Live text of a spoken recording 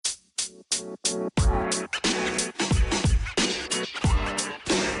A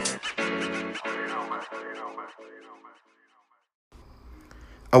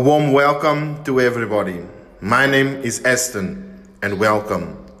warm welcome to everybody. My name is Aston and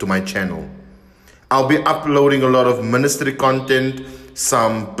welcome to my channel. I'll be uploading a lot of ministry content,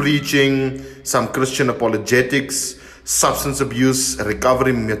 some preaching, some Christian apologetics, substance abuse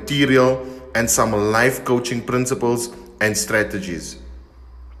recovery material, and some life coaching principles and strategies.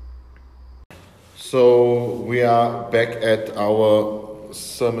 So we are back at our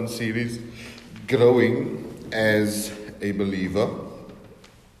sermon series, Growing as a Believer.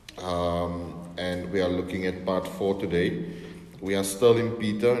 And we are looking at part 4 today. We are still in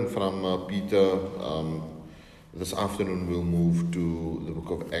Peter, and from Peter, this afternoon we'll move to the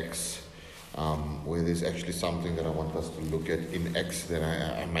book of Acts, where there's actually something that I want us to look at in Acts that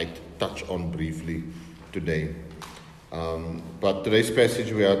I might touch on briefly today. But today's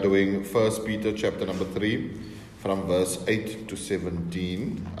passage we are doing 1 Peter chapter number 3, from verse 8 to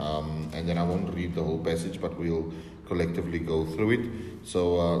 17, and then I won't read the whole passage, but we'll collectively go through it.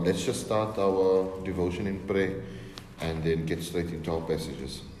 So let's just start our devotion in prayer and then get straight into our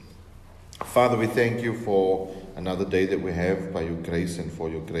passages. Father, we thank you for another day that we have by your grace and for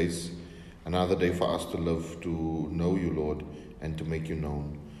your grace. Another day for us to live, to know you, Lord, and to make you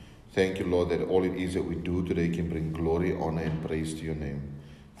known. Thank you, Lord, that all it is that we do today can bring glory, honor, and praise to your name.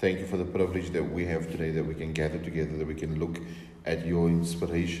 Thank you for the privilege that we have today, that we can gather together, that we can look at your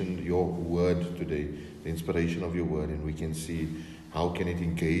inspiration, your word today, the inspiration of your word, and we can see how can it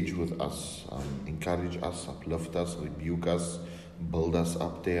engage with us, encourage us, uplift us, rebuke us, build us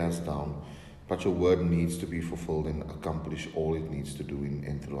up, tear us down. But your word needs to be fulfilled and accomplish all it needs to do in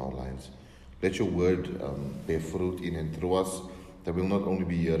and through our lives. Let your word bear fruit in and through us, that we'll not only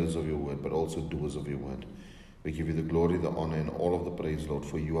be hearers of your word, but also doers of your word. We give you the glory, the honor, and all of the praise, Lord,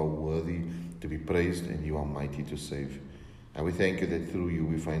 for you are worthy to be praised and you are mighty to save. And we thank you that through you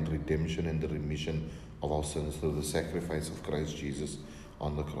we find redemption and the remission of our sins through the sacrifice of Christ Jesus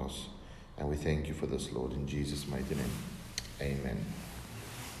on the cross. And we thank you for this, Lord, in Jesus' mighty name. Amen.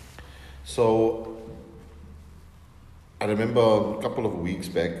 So, I remember a couple of weeks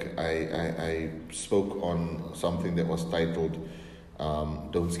back, I spoke on something that was titled,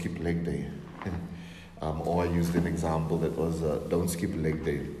 Don't Skip Leg Day. Or I used an example that was, Don't Skip Leg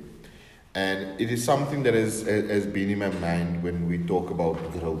Day. And it is something that has been in my mind when we talk about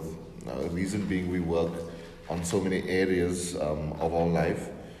growth. The reason being we work on so many areas of our life,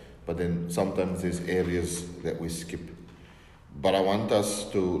 but then sometimes there's areas that we skip. But I want us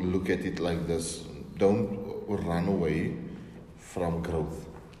to look at it like this. Don't run away from growth.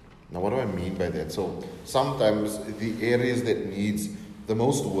 Now what do I mean by that? So sometimes the areas that needs the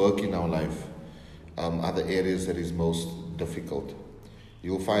most work in our life are the areas that is most difficult.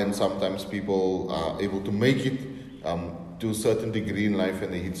 You'll find sometimes people are able to make it to a certain degree in life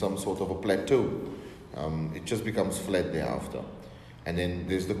and they hit some sort of a plateau. It just becomes flat thereafter. And then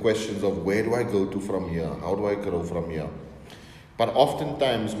there's the questions of where do I go to from here? How do I grow from here? But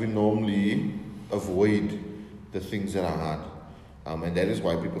oftentimes we normally avoid the things that are hard. And that is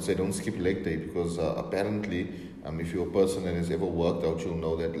why people say don't skip leg day, because apparently if you're a person that has ever worked out, you'll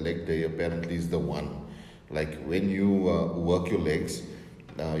know that leg day apparently is the one. Like when you work your legs,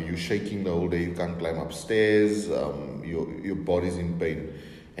 you're shaking the whole day, you can't climb upstairs, your body's in pain,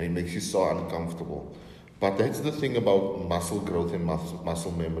 and it makes you so uncomfortable. But that's the thing about muscle growth and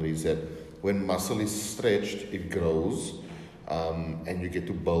muscle memory, is that when muscle is stretched, it grows, and you get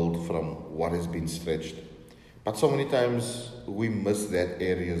to build from what has been stretched. But so many times we miss that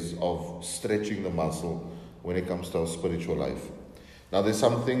areas of stretching the muscle when it comes to our spiritual life. Now there's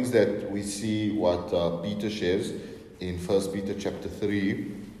some things that we see what Peter shares in 1 Peter chapter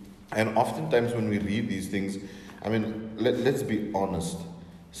 3. And oftentimes when we read these things, I mean, let's be honest.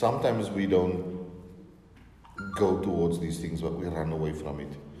 Sometimes we don't go towards these things, but we run away from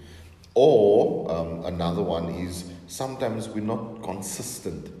it. Or another one is sometimes we're not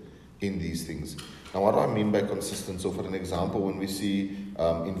consistent in these things. Now what do I mean by consistent? So for an example, when we see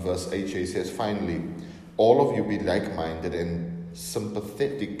in verse 8, he says, finally, all of you be like-minded and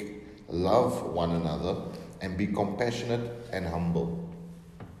sympathetic, love one another, and be compassionate and humble.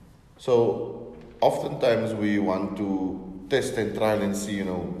 So oftentimes we want to test and trial and see,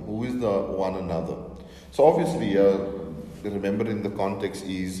 who is the one another. So obviously, remember in the context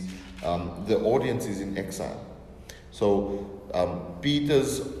is the audience is in exile. So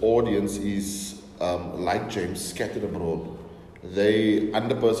Peter's audience is like James, scattered abroad. They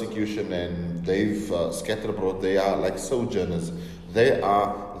under persecution and they've scattered abroad. They are like sojourners. They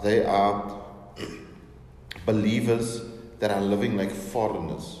are believers that are living like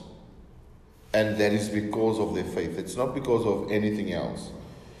foreigners. And that is because of their faith. It's not because of anything else.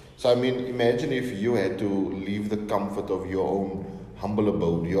 So, I mean, imagine if you had to leave the comfort of your own humble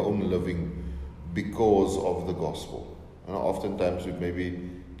abode, your own living, because of the gospel. You know, oftentimes we maybe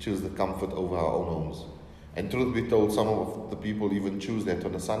choose the comfort over our own homes. And truth be told, some of the people even choose that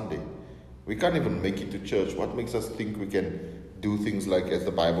on a Sunday. We can't even make it to church. What makes us think we can do things like, as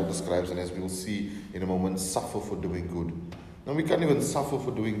the Bible describes, and as we'll see in a moment, suffer for doing good? No, we can't even suffer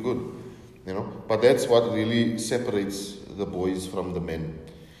for doing good. You know, but that's what really separates the boys from the men,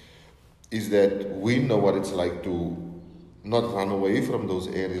 is that we know what it's like to not run away from those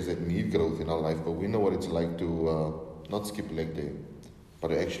areas that need growth in our life, but we know what it's like to not skip leg day, but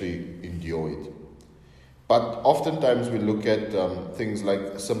to actually endure it. But oftentimes we look at things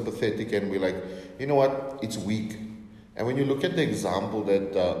like sympathetic and we're like, you know what, it's weak. And when you look at the example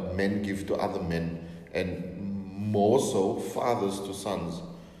that men give to other men, and more so fathers to sons,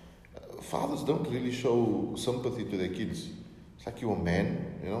 fathers don't really show sympathy to their kids. It's like, you're a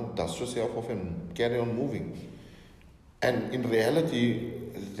man, you know, dust yourself off and carry on moving. And in reality,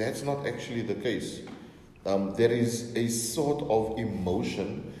 that's not actually the case. There is a sort of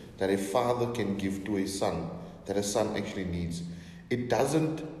emotion that a father can give to a son, that a son actually needs. It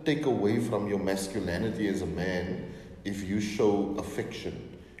doesn't take away from your masculinity as a man if you show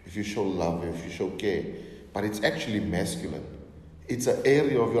affection, if you show love, if you show care. But it's actually masculine. It's an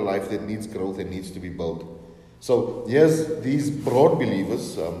area of your life that needs growth and needs to be built. So here's these broad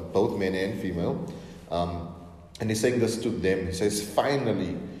believers, both men and female, and he's saying this to them. He says,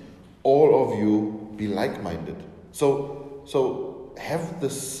 finally, all of you be like-minded. So have the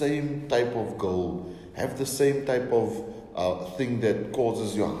same type of goal, have the same type of thing that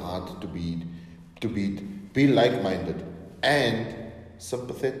causes your heart to beat. Be like-minded and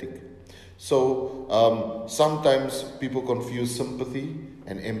sympathetic. So sometimes people confuse sympathy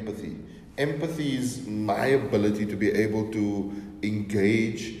and empathy. Empathy is my ability to be able to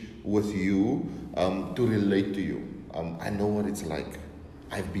engage with you, to relate to you. I know what it's like.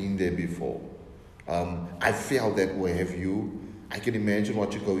 I've been there before. I felt that way. Have you? I can imagine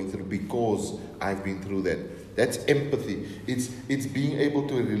what you're going through because I've been through that. That's empathy. It's being able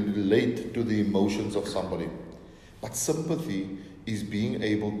to relate to the emotions of somebody. But sympathy is being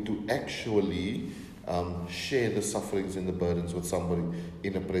able to actually share the sufferings and the burdens with somebody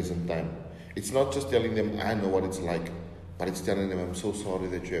in a present time. It's not just telling them, I know what it's like, but it's telling them, I'm so sorry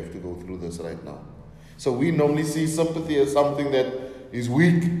that you have to go through this right now. So we normally see sympathy as something that is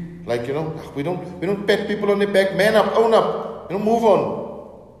weak. Like, you know, we don't pat people on the back, man up, own up, you know, move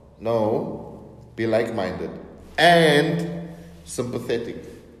on. No, be like-minded and sympathetic.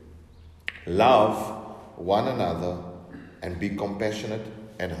 Love one another and be compassionate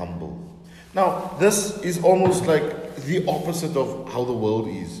and humble. Now, this is almost like the opposite of how the world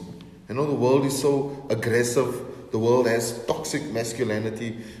is. You know, the world is so aggressive. The world has toxic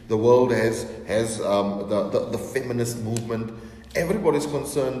masculinity. The world has the feminist movement. Everybody's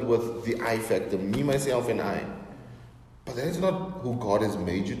concerned with the I factor, me, myself, and I. But that is not who God has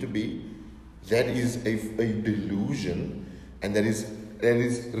made you to be. That is a delusion, and that is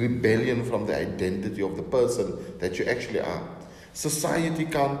rebellion from the identity of the person that you actually are. Society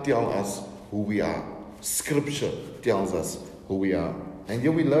can't tell us who we are. Scripture tells us who we are. And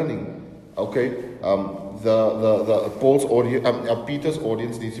here we're learning, okay, Paul's audience, Peter's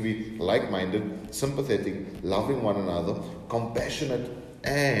audience needs to be like-minded, sympathetic, loving one another, compassionate,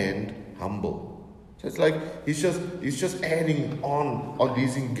 and humble. So it's like he's just adding on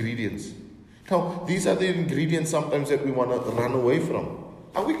these ingredients. Now, these are the ingredients sometimes that we want to run away from.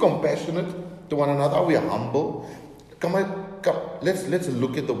 Are we compassionate to one another? Are we humble? Come, let's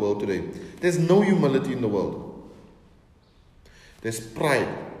look at the world today. There's no humility in the world. There's pride.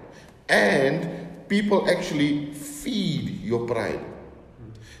 And people actually feed your pride.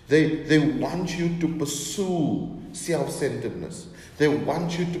 They want you to pursue self-centeredness. They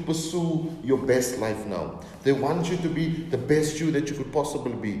want you to pursue your best life now. They want you to be the best you that you could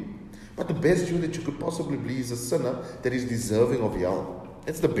possibly be. But the best you that you could possibly be is a sinner that is deserving of hell.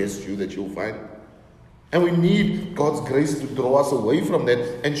 That's the best you that you'll find. And we need God's grace to draw us away from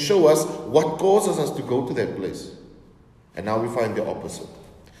that and show us what causes us to go to that place. And now we find the opposite.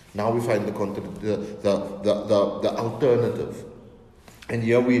 Now we find the alternative. And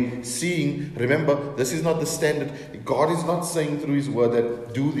here we're seeing, remember, this is not the standard. God is not saying through His word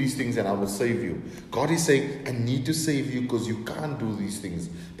that do these things and I will save you. God is saying, I need to save you because you can't do these things.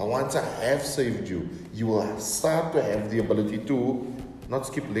 But once I have saved you, you will start to have the ability to not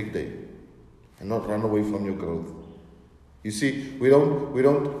skip leg day and not run away from your growth. You see, we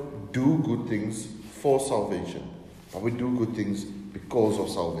don't do good things for salvation, but we do good things because of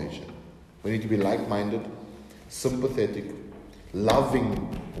salvation. We need to be like-minded, sympathetic, loving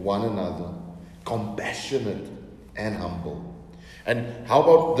one another, compassionate, and humble. And how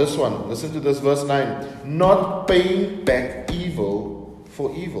about this one? Listen to this, verse 9. Not paying back evil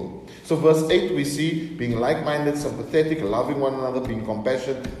for evil. So verse 8 we see being like-minded, sympathetic, loving one another, being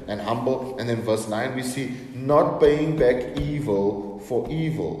compassionate and humble. And then verse 9 we see not paying back evil for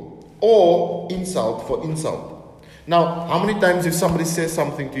evil or insult for insult. Now, how many times if somebody says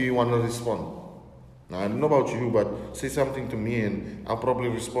something to you, you want to respond? Now, I don't know about you, but say something to me and I'll probably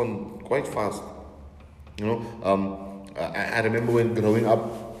respond quite fast. I remember when growing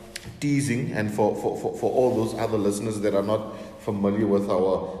up, teasing, and for all those other listeners that are not familiar with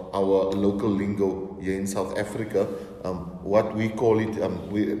our local lingo here in South Africa, what we call it,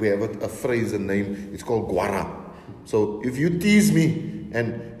 we have a phrase, a name, it's called guara. So if you tease me,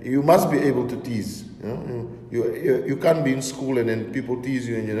 and you must be able to tease, you can't be in school and then people tease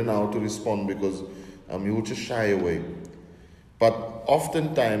you and you don't know how to respond because you will just shy away. But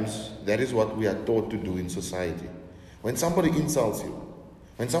oftentimes, that is what we are taught to do in society. When somebody insults you,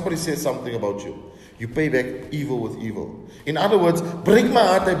 when somebody says something about you, you pay back evil with evil. In other words, break my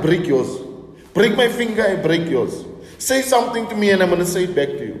heart, I break yours. Break my finger, I break yours. Say something to me and I'm going to say it back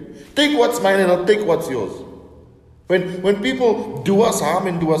to you. Take what's mine and I'll take what's yours. When people do us harm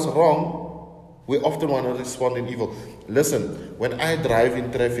and do us wrong, we often want to respond in evil. Listen, when I drive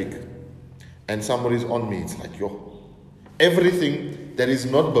in traffic and somebody's on me, it's like, everything that is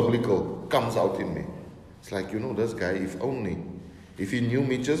not biblical comes out in me. It's like, this guy, if he knew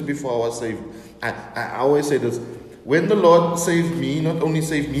me just before I was saved. I always say this, when the Lord saved me, not only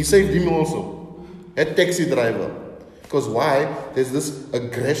saved me, he saved him also. A taxi driver. Because why? There's this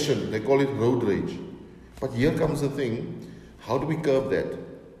aggression, they call it road rage. But here comes the thing, how do we curb that?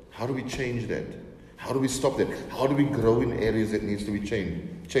 How do we change that? How do we stop that? How do we grow in areas that needs to be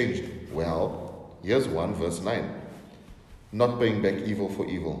changed? Well, here's one, verse 9. Not paying back evil for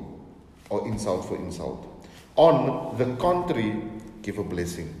evil or insult for insult. On the contrary, give a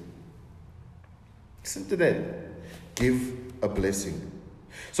blessing. Listen to that. Give a blessing.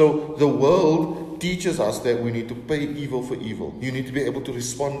 So the world teaches us that we need to pay evil for evil. You need to be able to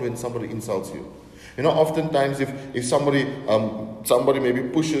respond when somebody insults you. Oftentimes if somebody maybe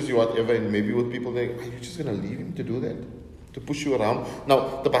pushes you, whatever, and maybe with people, are you just going to leave him to do that? To push you around?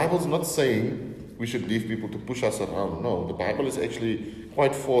 Now, the Bible's not saying we should leave people to push us around. No, the Bible is actually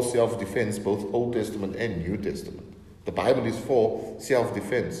quite for self-defense, both Old Testament and New Testament. The Bible is for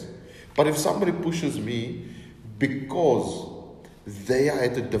self-defense. But if somebody pushes me because they are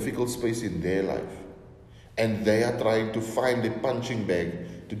at a difficult space in their life and they are trying to find a punching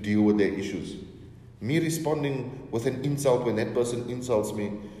bag to deal with their issues, me responding with an insult when that person insults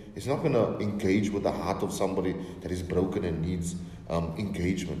me is not going to engage with the heart of somebody that is broken and needs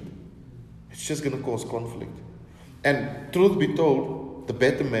engagement. It's just going to cause conflict. And truth be told, the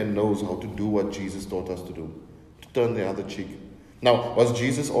better man knows how to do what Jesus taught us to do, to turn the other cheek. Now, was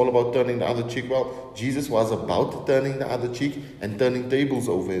Jesus all about turning the other cheek? Well, Jesus was about turning the other cheek and turning tables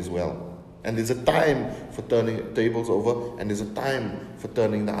over as well. And there's a time for turning tables over and there's a time for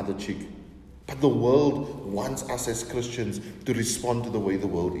turning the other cheek. But the world wants us as Christians to respond to the way the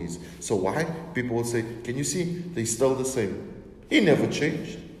world is. So why? People will say, can you see? They're still the same. He never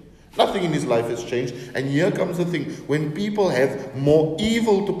changed. Nothing in his life has changed. And here comes the thing. When people have more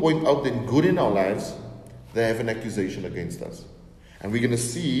evil to point out than good in our lives, they have an accusation against us. And we're going to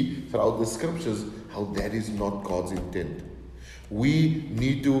see throughout the scriptures how that is not God's intent. We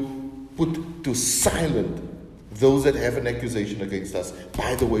need to put to silent those that have an accusation against us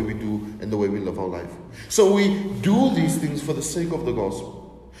by the way we do and the way we live our life. So we do these things for the sake of the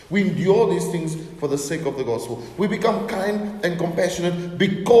gospel. We endure these things for the sake of the gospel. We become kind and compassionate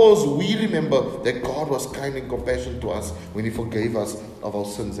because we remember that God was kind and compassionate to us when He forgave us of our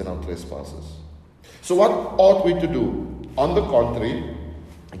sins and our trespasses. So what ought we to do? On the contrary,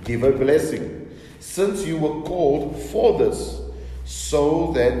 give a blessing, since you were called for this,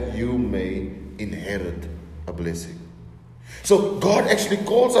 so that you may inherit a blessing. So God actually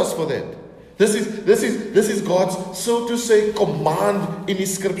calls us for that. This is God's, so to say, command in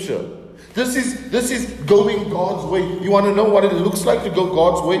His scripture. This is going God's way. You want to know what it looks like to go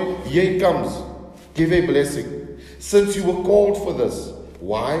God's way? Here it comes. Give a blessing. Since you were called for this.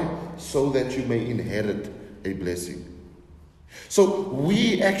 Why? So that you may inherit a blessing. So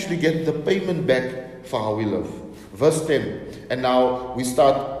we actually get the payment back for how we live. Verse 10. And now we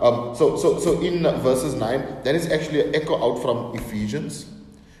start, so in verses 9, that is actually an echo out from Ephesians.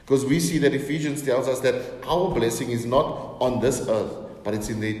 Because we see that Ephesians tells us that our blessing is not on this earth, but it's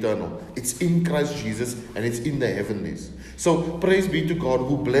in the eternal. It's in Christ Jesus and it's in the heavenlies. So praise be to God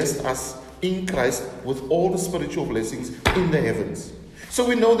who blessed us in Christ with all the spiritual blessings in the heavens. So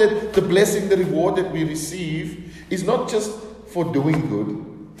we know that the blessing, the reward that we receive is not just for doing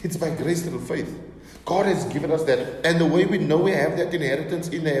good, it's by grace through faith. God has given us that. And the way we know we have that inheritance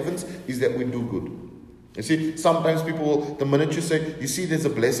in the heavens is that we do good. You see, sometimes people, the minute you say, you see, there's a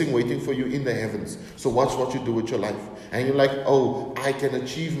blessing waiting for you in the heavens. So watch what you do with your life. And you're like, oh, I can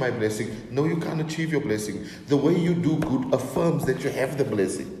achieve my blessing. No, you can't achieve your blessing. The way you do good affirms that you have the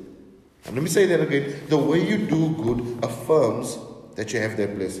blessing. And let me say that again. The way you do good affirms that you have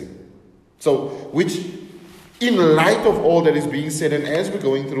that blessing. So, which, in light of all that is being said, and as we're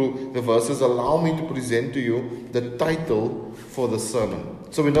going through the verses, allow me to present to you the title for the sermon.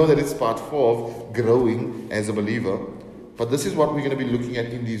 So we know that it's part 4 of growing as a believer. But this is what we're going to be looking at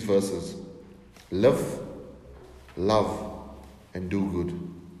in these verses. Live, love, and do good.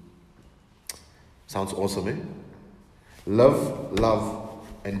 Sounds awesome, eh? Love, love,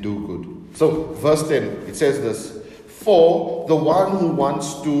 and do good. So, verse 10, it says this. For the one who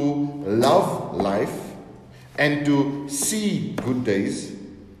wants to love life and to see good days,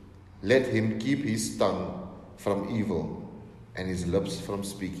 let him keep his tongue from evil and his lips from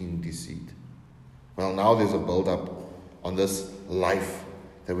speaking deceit. Well, now there's a build-up on this life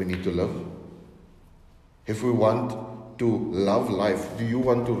that we need to live. If we want to love life, do you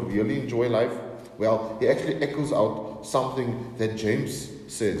want to really enjoy life? Well, he actually echoes out something that James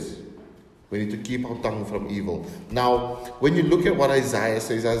says. We need to keep our tongue from evil. Now, when you look at what Isaiah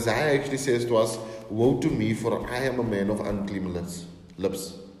says, Isaiah actually says to us, woe to me, for I am a man of unclean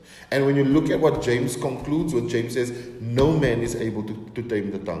lips. And when you look at what James concludes with, James says, no man is able to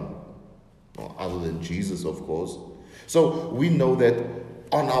tame the tongue. Well, other than Jesus, of course. So we know that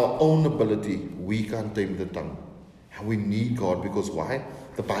on our own ability, we can't tame the tongue. And we need God, because why?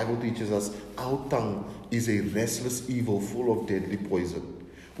 The Bible teaches us our tongue is a restless evil full of deadly poison.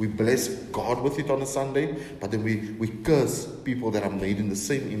 We bless God with it on a Sunday, but then we curse people that are made in the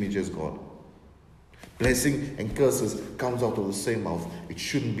same image as God. Blessing and curses comes out of the same mouth. It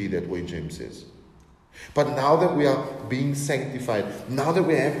shouldn't be that way, James says. But now that we are being sanctified, now that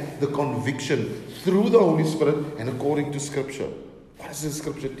we have the conviction through the Holy Spirit and according to Scripture, what is the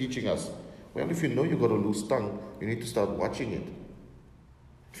Scripture teaching us? Well, if you know you've got a loose tongue, you need to start watching it.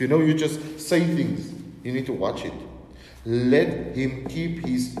 If you know you just say things, you need to watch it. Let him keep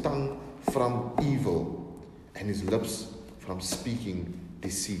his tongue from evil and his lips from speaking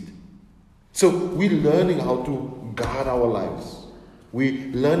deceit. So we're learning how to guard our lives.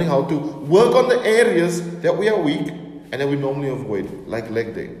 We're learning how to work on the areas that we are weak and that we normally avoid, like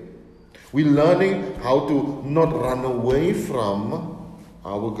leg day. We're learning how to not run away from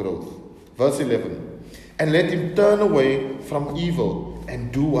our growth. Verse 11. And let him turn away from evil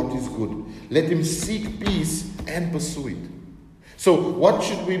and do what is good. Let him seek peace and pursue it. So what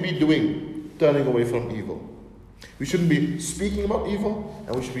should we be doing? Turning away from evil. We shouldn't be speaking about evil,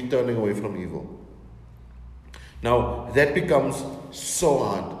 and we should be turning away from evil. Now, that becomes so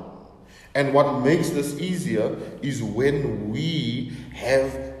hard. And what makes this easier is when we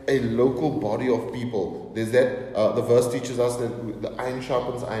have a local body of people. There's that, the verse teaches us that the iron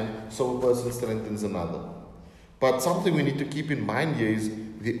sharpens iron, so a person strengthens another. But something we need to keep in mind here is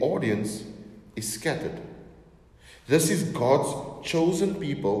the audience is scattered. This is God's chosen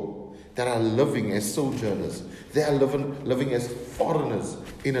people that are living as sojourners. They are living as foreigners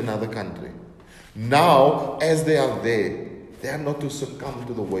in another country. Now, as they are there, they are not to succumb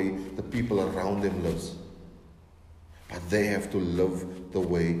to the way the people around them lives. But they have to live the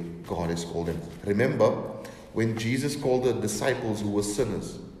way God has called them. Remember, when Jesus called the disciples who were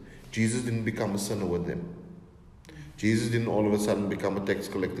sinners, Jesus didn't become a sinner with them. Jesus didn't all of a sudden become a tax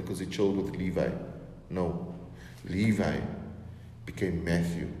collector because he chilled with Levi. No. Levi became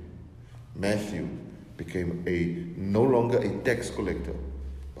Matthew. Matthew became no longer a tax collector.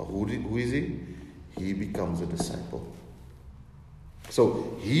 But who is he? He becomes a disciple.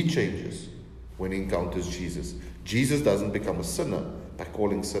 So he changes when he encounters Jesus. Jesus doesn't become a sinner by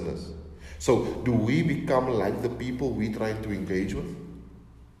calling sinners. So do we become like the people we're trying to engage with?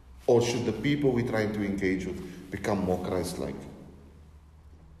 Or should the people we're trying to engage with become more Christ-like?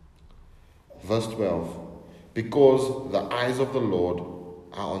 Verse 12. Because the eyes of the Lord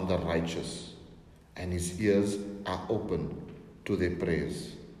are on the righteous, and his ears are open to their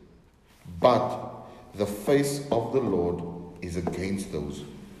prayers. But the face of the Lord is against those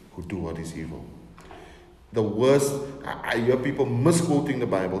who do what is evil. The worst, I hear people misquoting the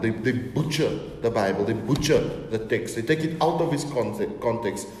Bible. They butcher the Bible. They butcher the text. They take it out of its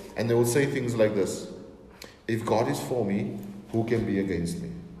context, and they will say things like this. If God is for me, who can be against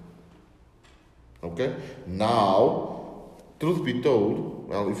me? Okay? Now, truth be told,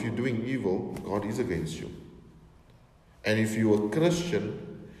 well, if you're doing evil, God is against you. And if you're a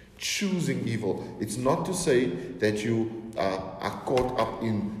Christian choosing evil, it's not to say that you are caught up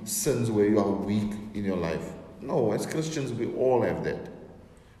in sins where you are weak in your life. No, as Christians, we all have that.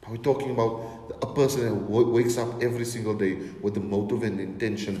 But we're talking about a person that wakes up every single day with the motive and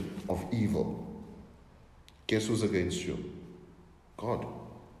intention of evil. Guess who's against you? God.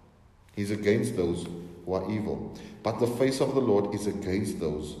 He's against those who are evil. But the face of the Lord is against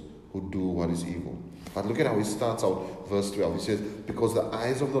those who do what is evil. But look at how he starts out verse 12. He says, because the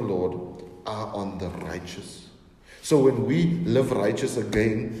eyes of the Lord are on the righteous. So when we live righteous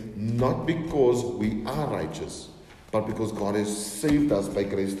again, not because we are righteous, but because God has saved us by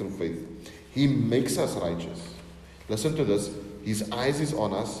grace through faith, He makes us righteous. Listen to this. His eyes is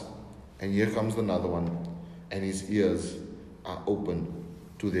on us, and here comes another one, and His ears are open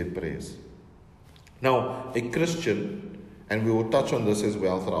to their prayers. Now, a Christian, and we will touch on this as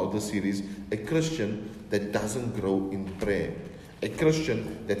well throughout the series, a Christian that doesn't grow in prayer, a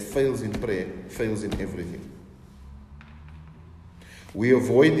Christian that fails in prayer, fails in everything. We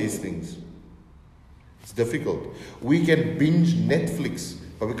avoid these things. It's difficult. We can binge Netflix,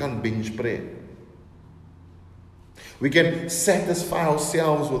 but we can't binge prayer. We can satisfy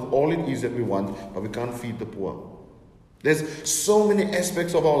ourselves with all it is that we want, but we can't feed the poor. There's so many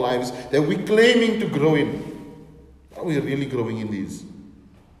aspects of our lives that we're claiming to grow in. Are we really growing in these?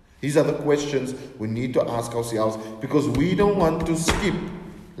 These are the questions we need to ask ourselves, because we don't want to skip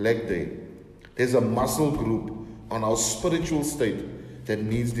leg day. There's a muscle group on our spiritual state that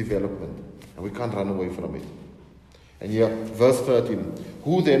needs development, and we can't run away from it. And here, verse 13,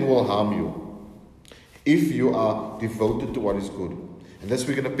 who then will harm you if you are devoted to what is good? And this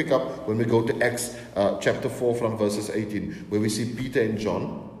we're going to pick up when we go to Acts chapter 4 from verses 18, where we see Peter and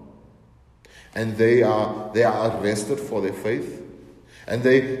John, and they are arrested for their faith. And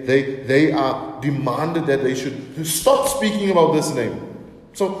they are demanded that they should stop speaking about this name.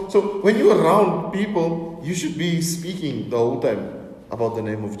 So when you're around people, you should be speaking the whole time about the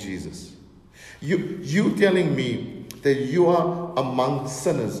name of Jesus. You telling me that you are among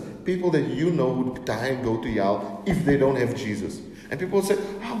sinners, people that you know would die and go to hell if they don't have Jesus. And people say,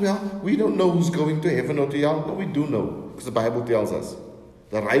 we don't know who's going to heaven or to hell. No, we do know, because the Bible tells us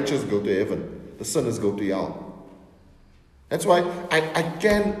the righteous go to heaven, the sinners go to hell. That's why I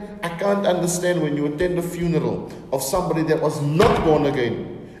can't understand when you attend a funeral of somebody that was not born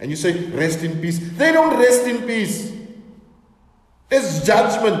again and you say, rest in peace. They don't rest in peace. There's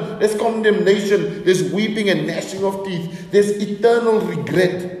judgment, there's condemnation, there's weeping and gnashing of teeth, there's eternal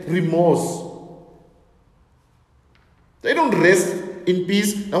regret, remorse. They don't rest in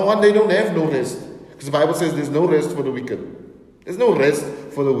peace. Now, one, they don't have no rest, because the Bible says there's no rest for the wicked. There's no rest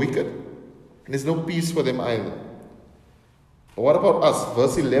for the wicked, and there's no peace for them either. But what about us?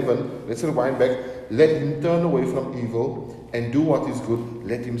 Verse 11, let's rewind back. Let him turn away from evil and do what is good.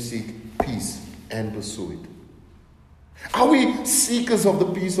 Let him seek peace and pursue it. Are we seekers of the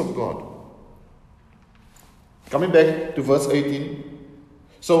peace of God? Coming back to verse 18.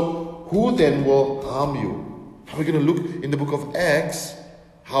 So, who then will harm you? We're going to look in the book of Acts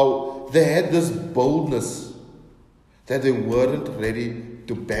how they had this boldness that they weren't ready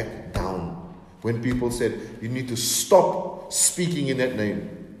to back down when people said, you need to stop speaking in that name.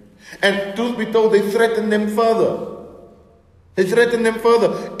 And truth be told, they threatened them further.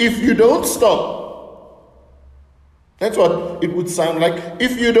 If you don't stop. That's what it would sound like.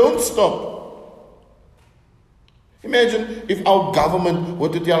 If you don't stop. Imagine if our government were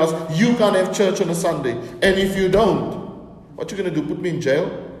to tell us, you can't have church on a Sunday. And if you don't, what you going to do? Put me in jail?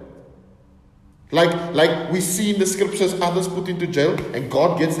 Like we see in the scriptures, others put into jail and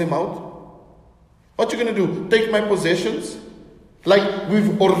God gets them out. What you going to do? Take my possessions? Like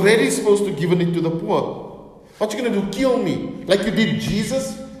we've already supposed to given it to the poor. What you going to do? Kill me? Like you did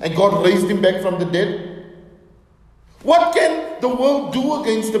Jesus and God raised him back from the dead? What can the world do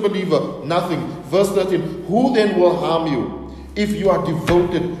against the believer? Nothing. Verse 13. Who then will harm you if you are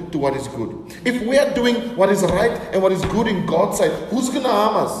devoted to what is good? If we are doing what is right and what is good in God's sight, who's going to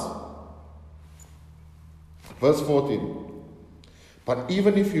harm us? Verse 14. But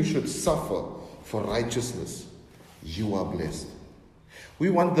even if you should suffer for righteousness, you are blessed. We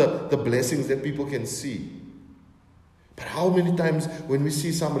want the blessings that people can see. But how many times when we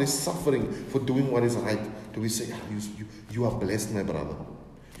see somebody suffering for doing what is right, do we say, you are blessed, my brother.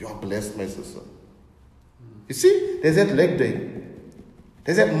 You are blessed, my sister. You see, there's that leg day.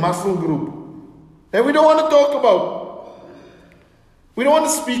 There's that muscle group that we don't want to talk about. We don't want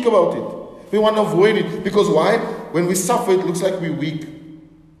to speak about it. We want to avoid it. Because why? When we suffer, it looks like we're weak.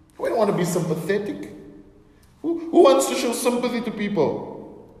 We don't want to be sympathetic. Who wants to show sympathy to people?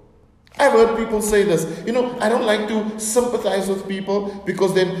 I've heard people say this. I don't like to sympathize with people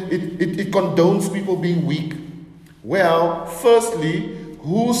because then it condones people being weak. Well, firstly,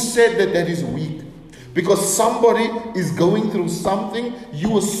 who said that is weak? Because somebody is going through something,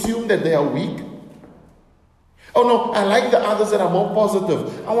 you assume that they are weak. Oh no, I like the others that are more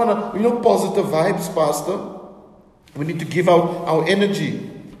positive. I want to, positive vibes, Pastor. We need to give out our energy.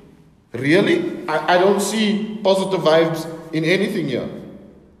 Really? I don't see positive vibes in anything here.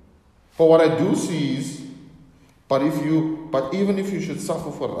 For what I do see is, but even if you should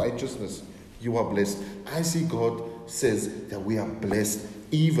suffer for righteousness, you are blessed. I see God says that we are blessed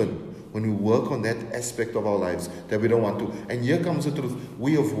even when we work on that aspect of our lives that we don't want to. And here comes the truth.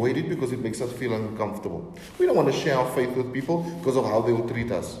 We avoid it because it makes us feel uncomfortable. We don't want to share our faith with people because of how they will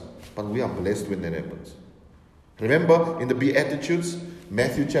treat us. But we are blessed when that happens. Remember in the Beatitudes,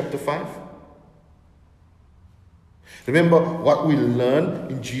 Matthew chapter 5? Remember what we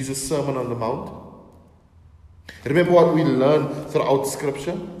learned in Jesus' Sermon on the Mount? Remember what we learned throughout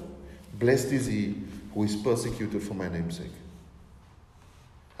Scripture? Blessed is he who is persecuted for my name's sake.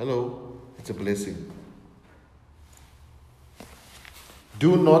 Hello, it's a blessing.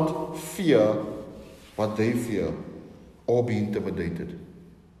 Do not fear what they fear or be intimidated.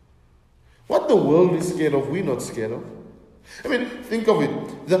 What the world is scared of, we're not scared of. I mean, think of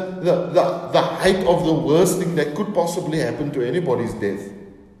it. The height of the worst thing that could possibly happen to anybody is death.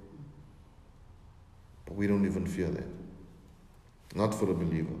 But we don't even fear that. Not for a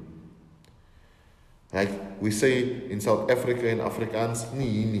believer. Like we say in South Africa, in Afrikaans,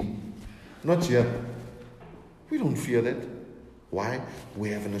 nee. Not here. We don't fear that. Why? We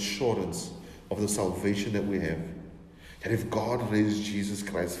have an assurance of the salvation that we have. That if God raised Jesus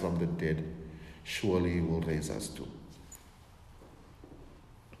Christ from the dead, surely he will raise us too.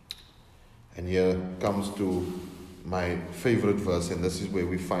 And here comes to my favorite verse, and this is where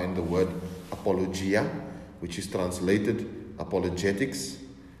we find the word apologia, which is translated apologetics,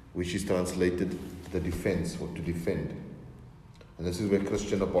 which is translated the defense, or to defend. And this is where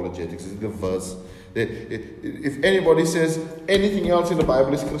Christian apologetics is the verse. If anybody says anything else in the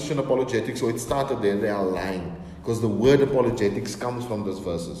Bible is Christian apologetics, or it started there, they are lying. Because the word apologetics comes from these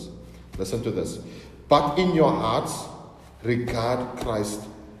verses. Listen to this. But in your hearts, regard Christ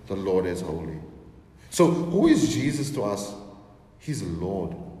the Lord as holy. So who is Jesus to us? He's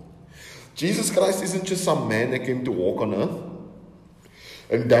Lord. Jesus Christ isn't just some man that came to walk on earth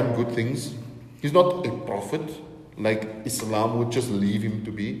and done good things. He's not a prophet like Islam would just leave him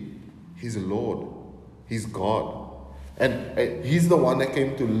to be. He's Lord. He's God. And he's the one that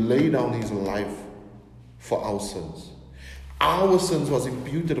came to lay down his life for our sins. Our sins was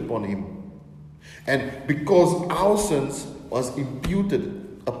imputed upon him. And because our sins was imputed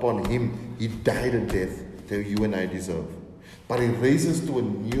upon him, he died a death that you and I deserve. But he raises to a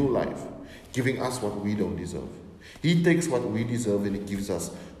new life, giving us what we don't deserve. He takes what we deserve and he gives us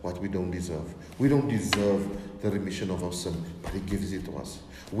what we don't deserve. We don't deserve the remission of our sin, but he gives it to us.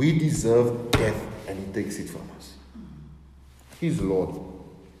 We deserve death and he takes it from us. He's Lord.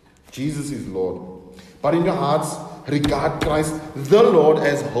 Jesus is Lord. But in your hearts, regard Christ the Lord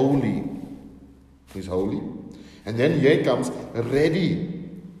as holy. He's holy. And then here comes ready.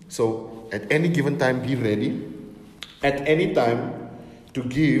 So at any given time, be ready. At any time to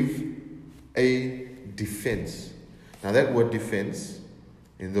give a defense. Now that word defense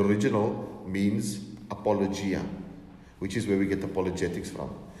in the original means apologia, which is where we get apologetics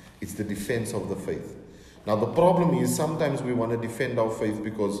from. It's the defense of the faith. Now the problem is sometimes we want to defend our faith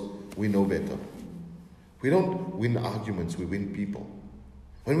because we know better. We don't win arguments, we win people.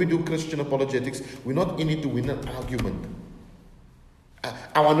 When we do Christian apologetics, we're not in it to win an argument.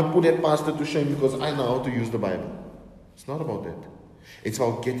 I want to put that pastor to shame because I know how to use the Bible. It's not about that. It's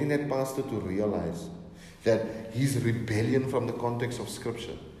about getting that pastor to realize that his rebellion from the context of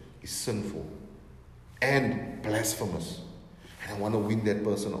Scripture is sinful and blasphemous. And I want to win that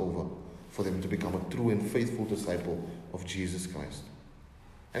person over for them to become a true and faithful disciple of Jesus Christ.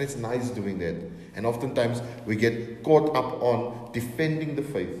 And it's nice doing that. And oftentimes we get caught up on defending the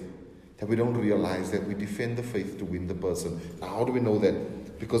faith that we don't realize that we defend the faith to win the person. Now, how do we know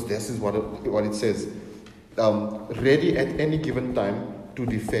that? Because this is what it says. Ready at any given time to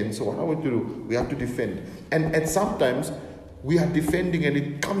defend. So what are we to do? We have to defend. And sometimes we are defending and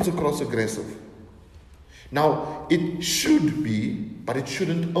it comes across aggressive. Now, it should be, but it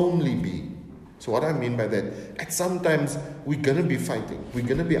shouldn't only be. So what I mean by that, at sometimes we're going to be fighting. We're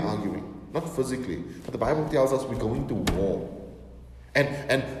going to be arguing. Not physically, but the Bible tells us we're going to war.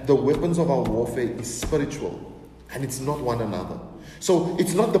 And the weapons of our warfare is spiritual. And it's not one another. So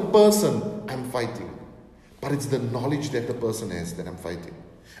it's not the person I'm fighting. But it's the knowledge that the person has that I'm fighting.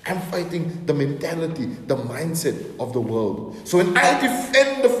 I'm fighting the mentality, the mindset of the world. So when I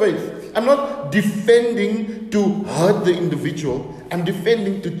defend the faith, I'm not defending to hurt the individual. I'm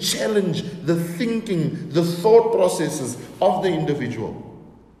defending to challenge the thinking, the thought processes of the individual.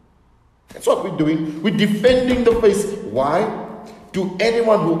 That's what we're doing. We're defending the faith. Why? To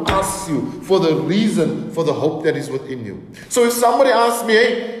anyone who asks you for the reason for the hope that is within you. So if somebody asks me,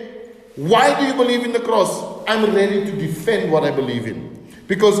 hey, why do you believe in the cross? I'm ready to defend what I believe in.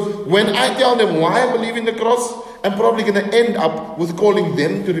 Because when I tell them why I believe in the cross, I'm probably going to end up with calling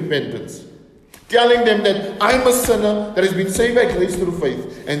them to repentance. Telling them that I'm a sinner that has been saved by grace through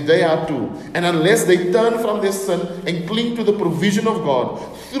faith, and they are too. And unless they turn from their sin and cling to the provision of God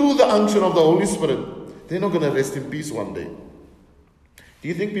through the unction of the Holy Spirit, they're not going to rest in peace one day. Do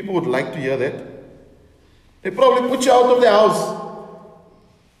you think people would like to hear that? They probably put you out of their house.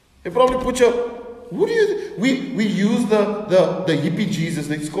 They probably put you... What do you... We use the hippie Jesus.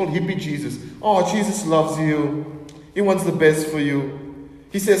 It's called hippie Jesus. Oh, Jesus loves you. He wants the best for you.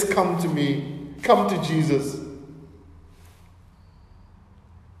 He says, come to me. Come to Jesus.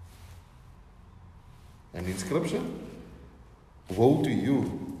 And in Scripture, woe to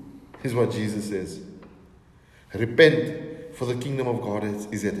you, is what Jesus says. Repent, for the kingdom of God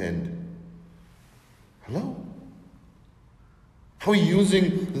is at hand. Hello? How are we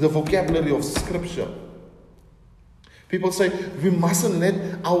using the vocabulary of Scripture? People say, we mustn't let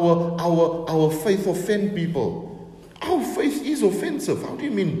our faith offend people. Our faith is offensive. How do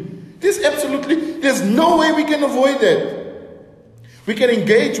you mean? There's no way we can avoid that. We can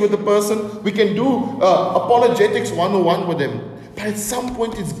engage with the person. We can do apologetics 101 with them. But at some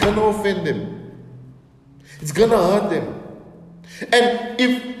point, it's going to offend them. It's going to hurt them. And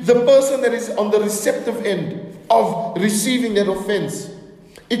if the person that is on the receptive end of receiving that offense,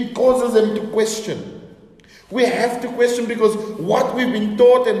 it causes them to question. We have to question because what we've been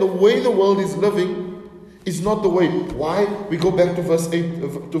taught and the way the world is living is not the way. Why? We go back to verse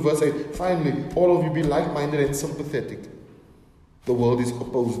 8. Finally, all of you be like-minded and sympathetic. The world is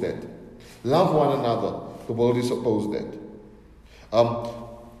opposed that. Love one another. The world is opposed that.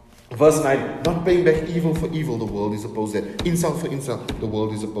 Verse 9. Not paying back evil for evil. The world is opposed that. Insult for insult. The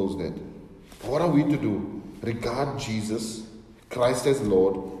world is opposed that. What are we to do? Regard Jesus, Christ as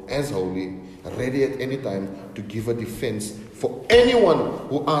Lord, as holy, ready at any time to give a defense for anyone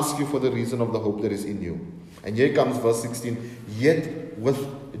who asks you for the reason of the hope that is in you. And here comes verse 16. Yet with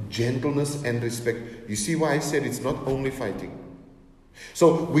gentleness and respect. You see why I said it's not only fighting.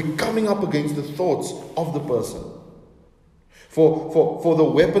 So we're coming up against the thoughts of the person. For the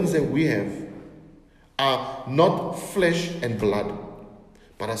weapons that we have are not flesh and blood,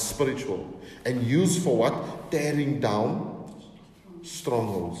 but are spiritual. And used for what? Tearing down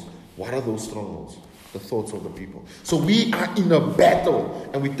strongholds. What are those strongholds? The thoughts of the people. So we are in a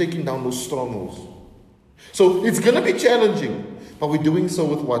battle and we're taking down those strongholds. So it's going to be challenging, but we're doing so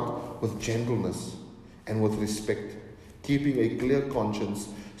with what? With gentleness and with respect. Keeping a clear conscience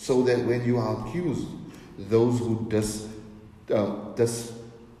so that when you are accused, those who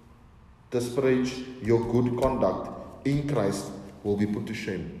disparage your good conduct in Christ will be put to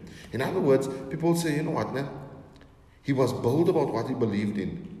shame. In other words, people say, you know what, man? He was bold about what he believed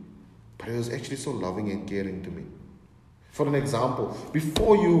in. But he was actually so loving and caring to me. For an example,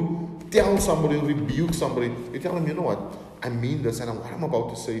 before you tell somebody, rebuke somebody, you tell them, you know what, I mean this, and what I'm about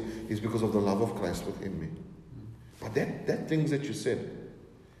to say is because of the love of Christ within me. But that things that you said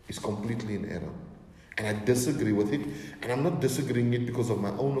is completely in error. And I disagree with it. And I'm not disagreeing it because of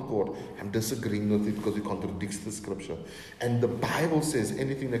my own accord. I'm disagreeing with it because it contradicts the Scripture. And the Bible says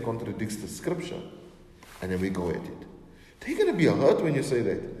anything that contradicts the Scripture, and then we go at it. They're going to be hurt when you say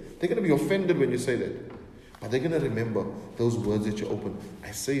that. They're going to be offended when you say that. But they're going to remember those words that you open.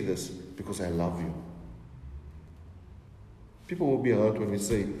 I say this because I love you. People will be hurt when we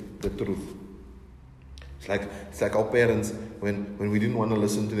say the truth. It's like our parents when we didn't want to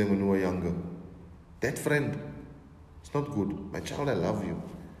listen to them when we were younger. That friend, it's not good. My child, I love you.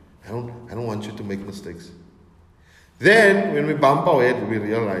 I don't want you to make mistakes. Then when we bump our head, we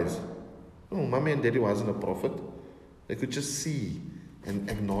realize, oh, mommy and daddy wasn't a prophet. They could just see and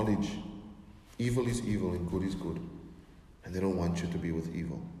acknowledge evil is evil and good is good. And they don't want you to be with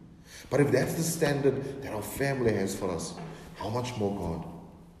evil. But if that's the standard that our family has for us, how much more God?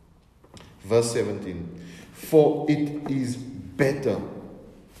 Verse 17. For it is better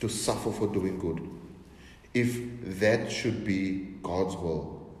to suffer for doing good, if that should be God's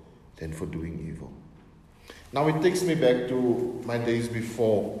will, than for doing evil. Now it takes me back to my days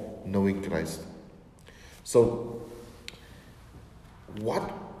before knowing Christ. So,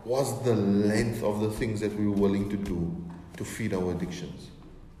 what was the length of the things that we were willing to do to feed our addictions.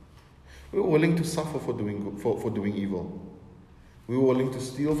 We were willing to suffer for doing evil. We were willing to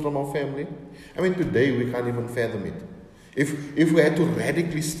steal from our family. I mean, today we can't even fathom it. If we had to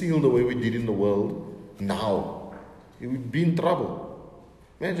radically steal the way we did in the world, now, we would be in trouble.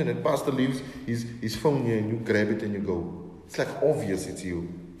 Imagine that pastor leaves his phone here and you grab it and you go. It's like obvious it's you.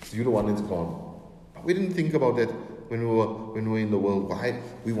 It's you the one that's gone. But we didn't think about that when we were in the world. Why?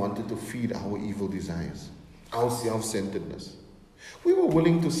 We wanted to feed our evil desires, our self-centeredness. We were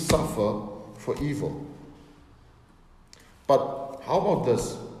willing to suffer for evil. But how about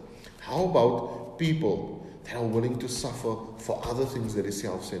this? How about people that are willing to suffer for other things that is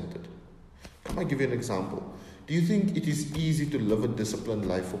self-centered? Can I give you an example? Do you think it is easy to live a disciplined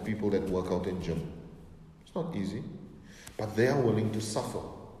life for people that work out in gym? It's not easy. But they are willing to suffer.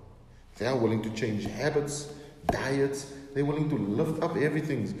 They are willing to change habits, diets. They're willing to lift up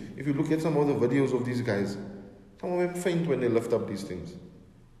everything. If you look at some of the videos of these guys, some of them faint when they lift up these things.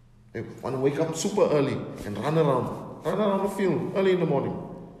 They want to wake up super early and run around the field early in the morning.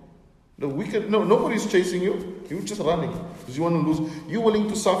 Nobody's chasing you. You're just running because you want to lose. You're willing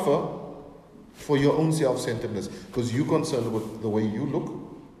to suffer for your own self-centeredness because you're concerned with the way you look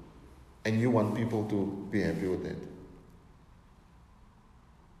and you want people to be happy with that.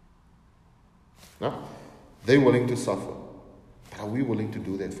 Now, they're willing to suffer. But are we willing to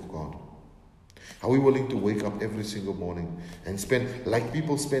do that for God? Are we willing to wake up every single morning and spend, like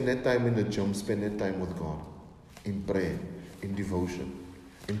people spend that time in the gym, spend that time with God, in prayer, in devotion,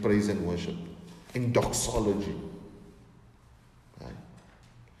 in praise and worship, in doxology? Right?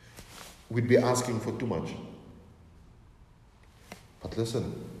 We'd be asking for too much. But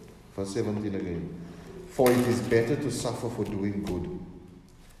listen, verse 17 again. For it is better to suffer for doing good,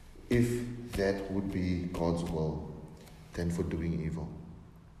 if that would be God's will, than for doing evil.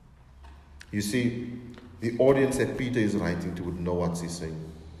 You see, the audience that Peter is writing to would know what he's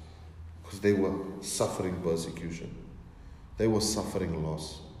saying, because they were suffering persecution. They were suffering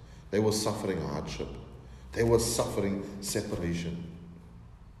loss. They were suffering hardship. They were suffering separation.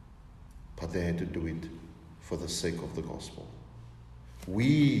 But they had to do it for the sake of the gospel.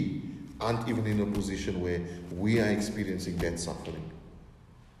 We aren't even in a position where we are experiencing that suffering.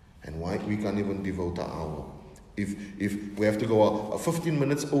 And why we can't even devote an hour. If we have to go 15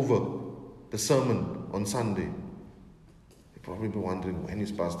 minutes over the sermon on Sunday, you'll probably be wondering, when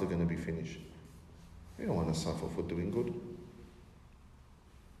is Pastor going to be finished? We don't want to suffer for doing good.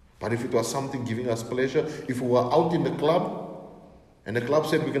 But if it was something giving us pleasure, if we were out in the club, and the club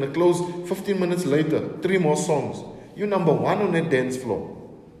said we're going to close 15 minutes later, 3 more songs, you're number 1 on that dance floor.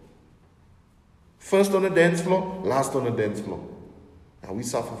 First on the dance floor, last on the dance floor. Now we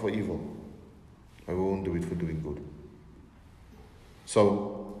suffer for evil, but we won't do it for doing good.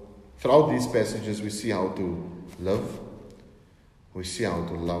 So, throughout these passages, we see how to live, we see how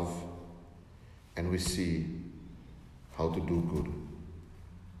to love, and we see how to do good.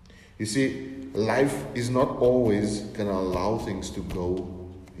 You see, life is not always going to allow things to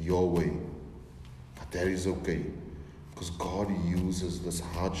go your way, but that is okay, because God uses these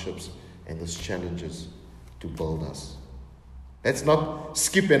hardships and these challenges to build us. Let's not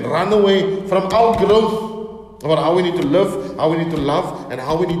skip and run away from our growth about how we need to live, how we need to love, and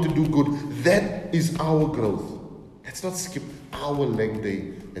how we need to do good. That is our growth. Let's not skip our leg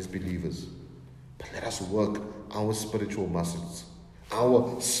day as believers. But let us work our spiritual muscles,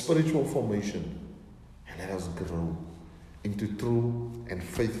 our spiritual formation, and let us grow into true and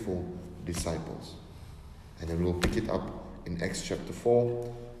faithful disciples. And then we'll pick it up in Acts chapter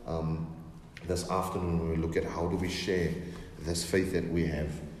 4. This afternoon we'll look at how do we share this faith that we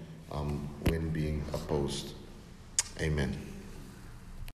have when being opposed. Amen.